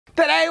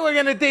Today we're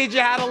gonna teach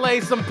you how to lay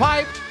some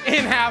pipe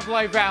in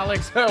Half-Life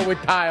Alyx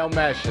with tile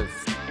meshes.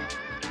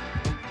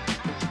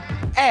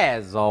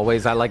 As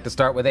always, I like to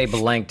start with a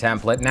blank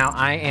template. Now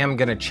I am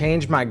gonna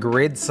change my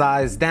grid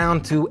size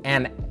down to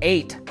an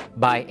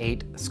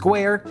 8x8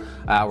 square.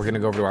 We're gonna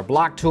go over to our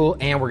block tool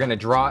and we're gonna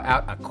draw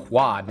out a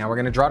quad. Now we're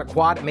gonna draw a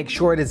quad, make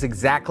sure it is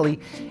exactly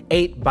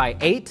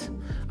 8x8.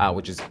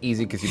 Which is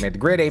easy because you made the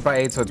grid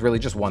 8x8, so it's really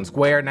just one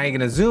square. Now you're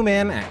gonna zoom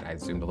in, and I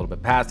zoomed a little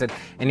bit past it,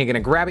 and you're gonna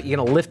grab it, you're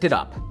gonna lift it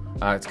up.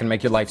 It's gonna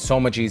make your life so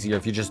much easier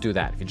if you just do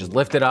that. If you just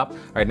lift it up. All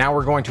right, now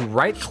we're going to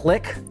right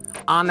click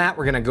on that.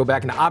 We're gonna go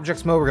back into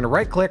objects mode. We're gonna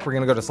right click, we're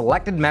gonna go to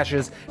selected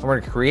meshes, and we're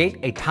gonna create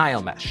a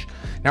tile mesh.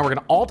 Now we're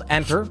gonna Alt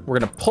Enter, we're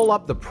gonna pull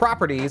up the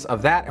properties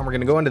of that, and we're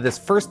gonna go into this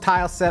first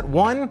tile set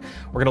 1.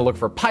 We're gonna look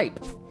for pipe.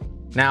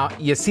 Now,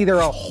 you see there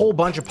are a whole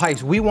bunch of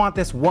pipes. We want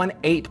this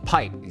 1/8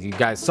 pipe. You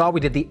guys saw we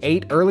did the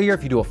 8 earlier.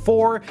 If you do a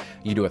 4,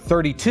 you do a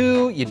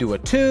 32, you do a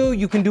 2,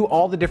 you can do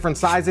all the different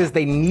sizes.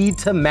 They need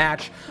to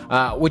match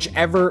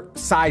whichever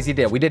size you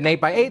did. We did an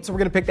 8x8, so we're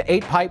gonna pick the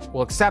 8 pipe.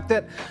 We'll accept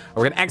it.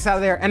 We're gonna X out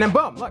of there, and then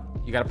boom, look,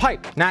 you got a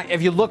pipe. Now,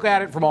 if you look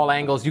at it from all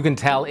angles, you can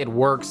tell it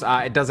works.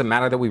 It doesn't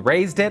matter that we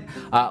raised it.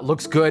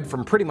 Looks good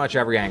from pretty much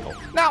every angle.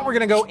 Now we're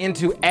gonna go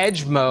into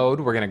edge mode.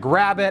 We're gonna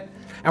grab it,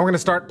 and we're gonna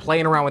start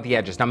playing around with the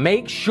edges. Now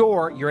make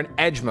sure you're in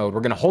edge mode. We're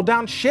gonna hold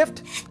down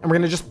shift and we're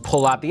gonna just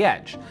pull out the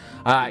edge.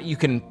 You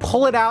can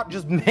pull it out,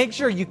 just make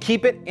sure you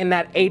keep it in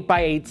that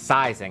 8x8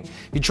 sizing.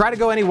 If you try to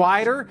go any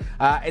wider,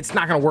 it's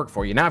not gonna work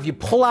for you. Now if you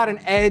pull out an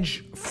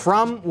edge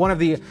from one of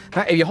the,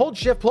 if you hold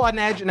shift, pull out an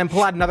edge and then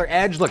pull out another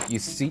edge, look, you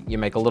see, you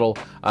make a little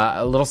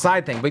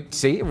side thing. But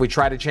see, if we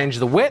try to change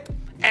the width,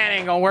 it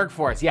ain't gonna work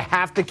for us. You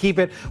have to keep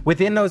it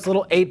within those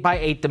little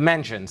 8x8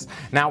 dimensions.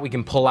 Now we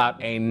can pull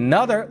out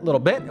another little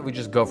bit. We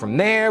just go from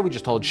there, we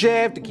just hold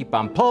shift to keep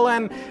on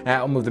pulling.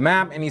 We'll move the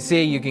map, and you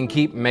see you can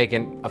keep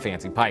making a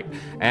fancy pipe.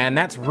 And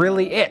that's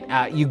really it.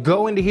 You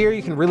go into here,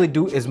 you can really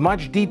do as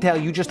much detail,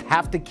 you just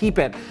have to keep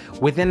it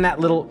within that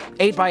little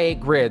 8x8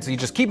 grid. So you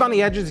just keep on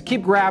the edges,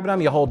 keep grabbing them,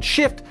 you hold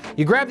shift,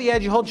 you grab the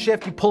edge, you hold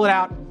shift, you pull it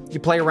out, you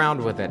play around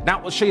with it.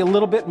 Now we'll show you a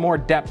little bit more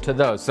depth to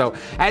those. So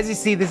as you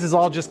see, this is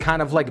all just kind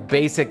of like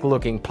basic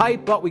looking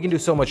pipe, but we can do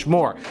so much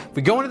more. If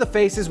we go into the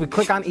faces, we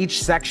click on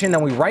each section,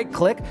 then we right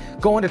click,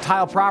 go into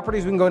tile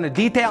properties, we can go into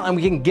detail, and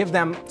we can give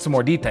them some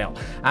more detail.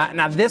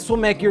 Now this will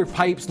make your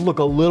pipes look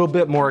a little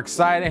bit more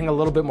exciting, a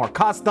little bit more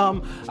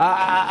custom,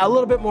 a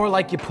little bit more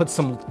like you put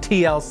some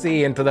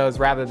TLC into those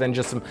rather than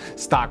just some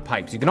stock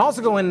pipes. You can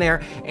also go in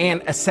there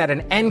and set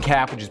an end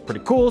cap, which is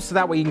pretty cool, so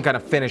that way you can kind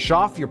of finish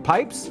off your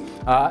pipes.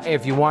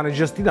 If you want to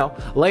just, you know,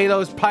 lay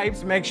those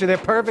pipes, make sure they're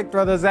perfect,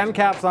 throw those end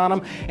caps on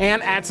them, and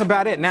that's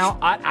about it. Now,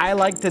 I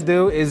like to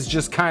do is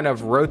just kind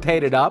of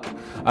rotate it up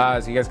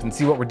so you guys can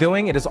see what we're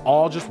doing. It is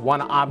all just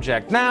one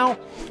object now.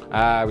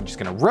 We're just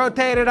gonna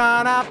rotate it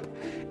on up,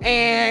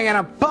 and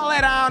gonna pull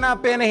it on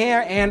up in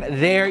here, and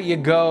there you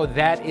go.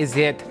 That is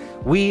it.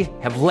 We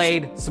have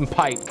laid some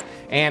pipe.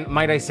 And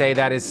might I say,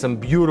 that is some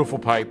beautiful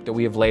pipe that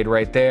we have laid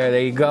right there.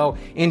 There you go.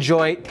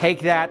 Enjoy,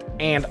 take that,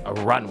 and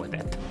run with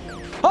it.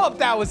 Hope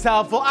that was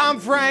helpful. I'm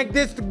Frank,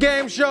 this is the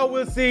game show.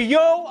 We'll see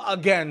you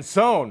again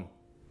soon.